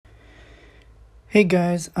Hey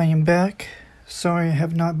guys, I am back. Sorry I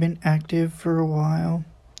have not been active for a while.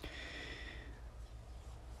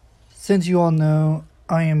 Since you all know,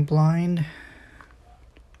 I am blind.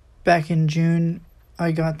 Back in June,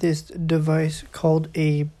 I got this device called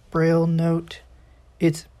a Braille Note.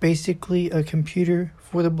 It's basically a computer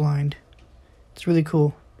for the blind. It's really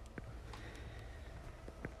cool.